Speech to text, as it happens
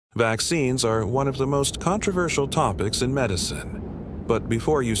Vaccines are one of the most controversial topics in medicine. But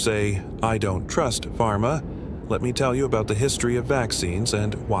before you say, "I don't trust pharma," let me tell you about the history of vaccines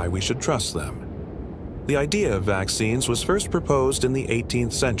and why we should trust them. The idea of vaccines was first proposed in the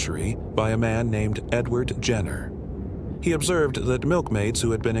 18th century by a man named Edward Jenner. He observed that milkmaids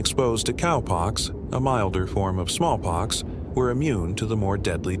who had been exposed to cowpox, a milder form of smallpox, were immune to the more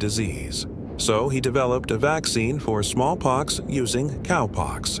deadly disease. So he developed a vaccine for smallpox using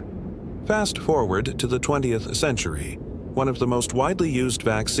cowpox. Fast forward to the 20th century, one of the most widely used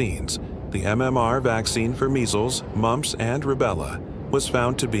vaccines, the MMR vaccine for measles, mumps, and rubella, was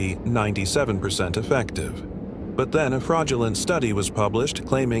found to be 97% effective. But then a fraudulent study was published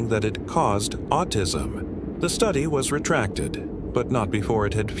claiming that it caused autism. The study was retracted, but not before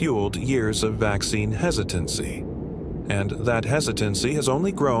it had fueled years of vaccine hesitancy. And that hesitancy has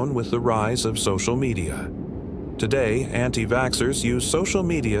only grown with the rise of social media. Today, anti-vaxxers use social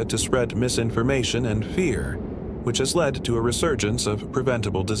media to spread misinformation and fear, which has led to a resurgence of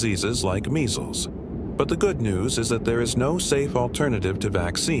preventable diseases like measles. But the good news is that there is no safe alternative to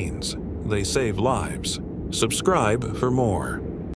vaccines. They save lives. Subscribe for more.